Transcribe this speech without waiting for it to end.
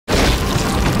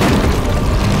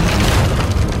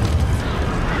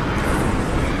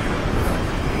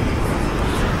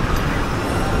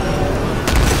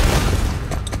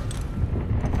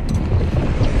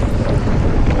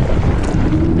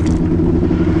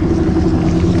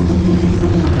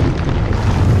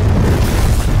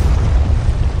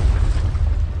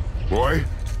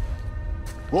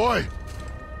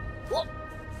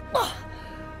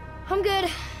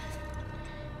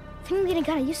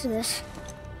used to this.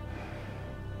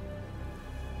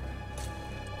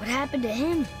 What happened to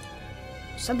him?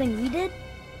 Something we did?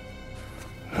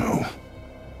 No.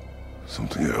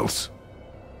 Something else.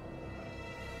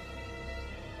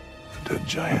 A dead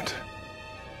giant.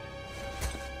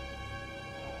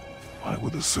 Why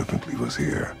would the serpent leave us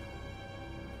here?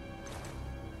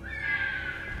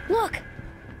 Look!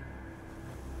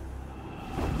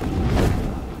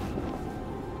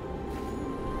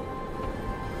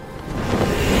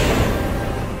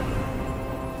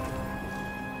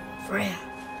 Freya.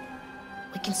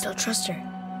 We can still trust her,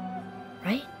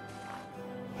 right?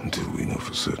 Until we know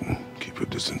for certain, keep her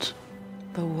distance.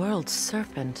 The world's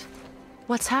serpent.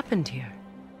 What's happened here?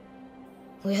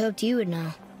 We hoped you would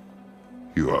know.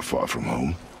 You are far from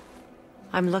home.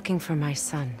 I'm looking for my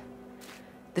son.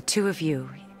 The two of you.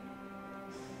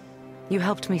 You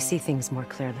helped me see things more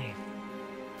clearly.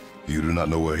 You do not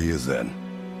know where he is then?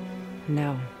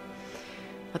 No.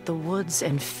 But the woods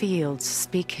and fields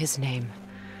speak his name.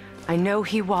 I know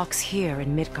he walks here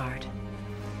in Midgard.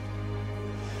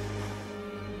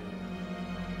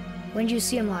 When did you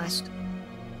see him last?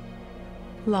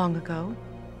 Long ago.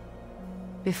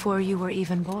 Before you were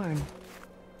even born.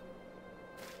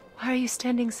 Why are you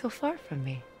standing so far from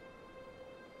me?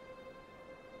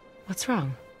 What's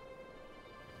wrong?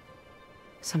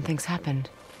 Something's happened.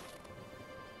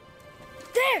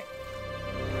 There!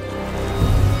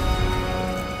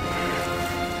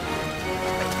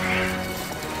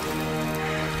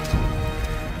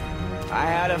 I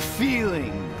had a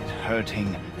feeling that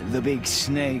hurting the big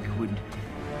snake would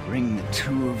bring the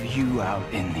two of you out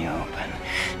in the open.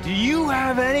 Do you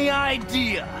have any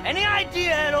idea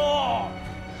at all,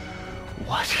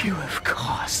 what you have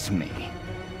cost me?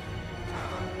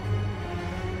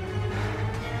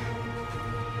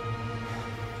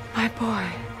 My boy.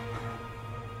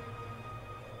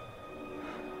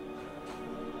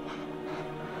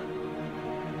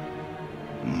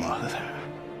 Mother.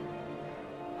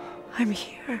 I'm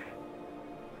here.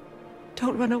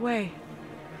 Don't run away.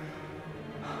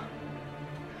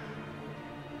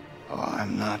 Oh,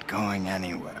 I'm not going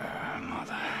anywhere,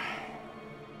 Mother.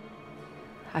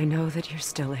 I know that you're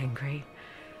still angry.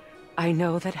 I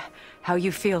know that how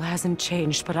you feel hasn't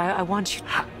changed, but I want you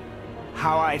to...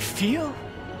 How I feel?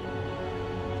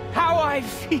 How I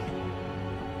feel?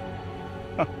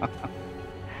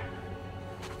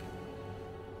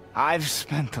 I've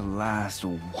spent the last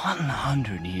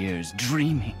 100 years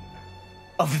dreaming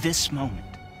of this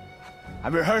moment. I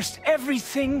rehearsed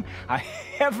everything I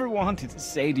ever wanted to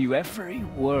say to you, every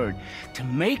word, to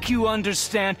make you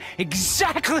understand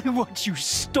exactly what you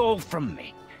stole from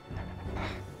me.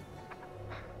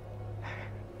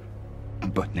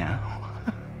 But now,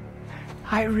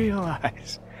 I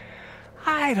realize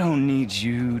I don't need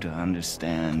you to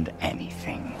understand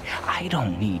anything. I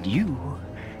don't need you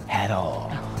at all.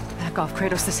 No, back off,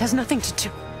 Kratos. This has nothing to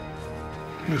do...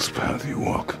 This path you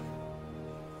walk.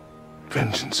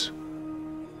 Vengeance.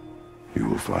 You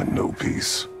will find no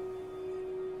peace.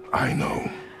 I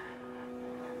know.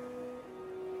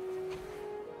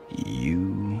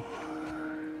 You...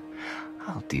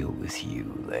 I'll deal with you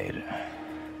later.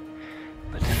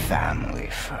 But family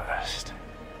first.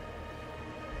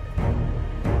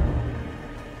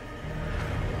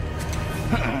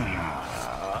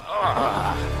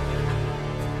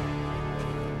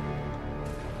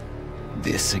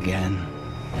 This again?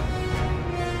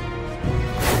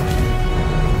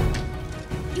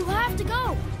 You have to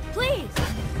go! Please!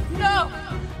 No!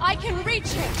 I can reach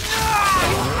him!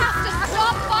 You have to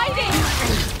stop fighting!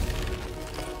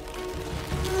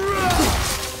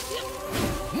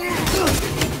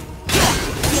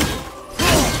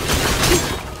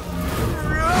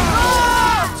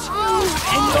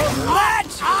 And your blood!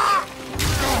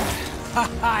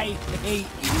 I hate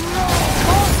you.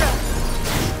 Baldur!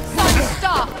 Son,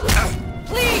 stop!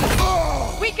 Please!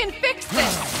 We can fix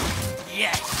this!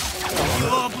 Yes!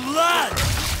 Your blood!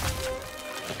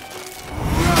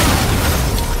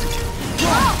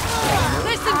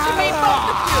 Listen to me, both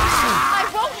of you! I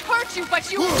won't hurt you, but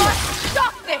you must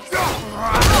stop this!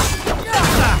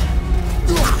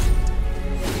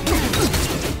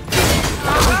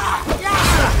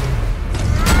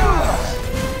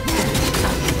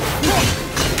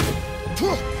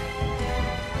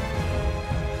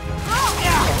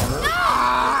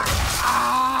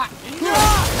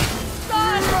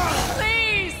 Son,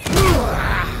 please!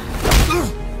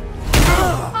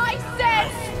 I said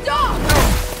stop!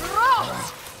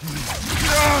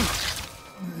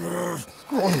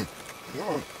 Rot!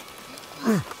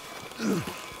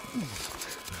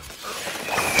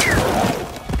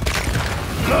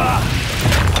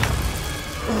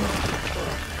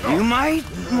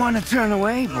 want to turn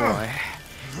away, boy.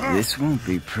 This won't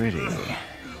be pretty.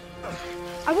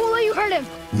 I won't let you hurt him.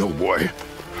 No, boy.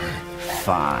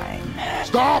 Fine.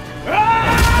 Stop!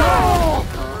 No!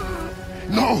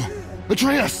 No!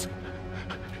 Atreus!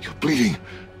 You're bleeding.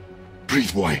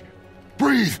 Breathe, boy.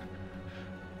 Breathe!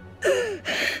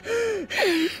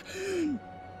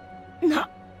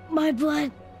 Not my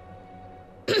blood.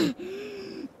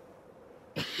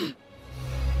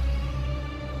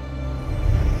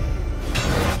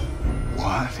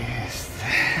 What is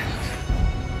that?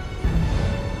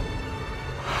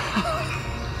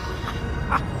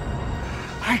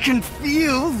 I can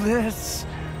feel this.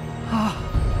 I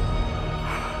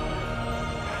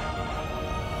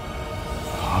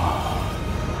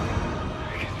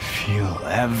can feel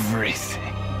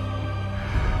everything.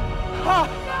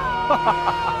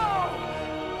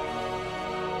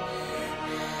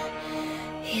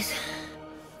 He's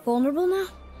vulnerable now?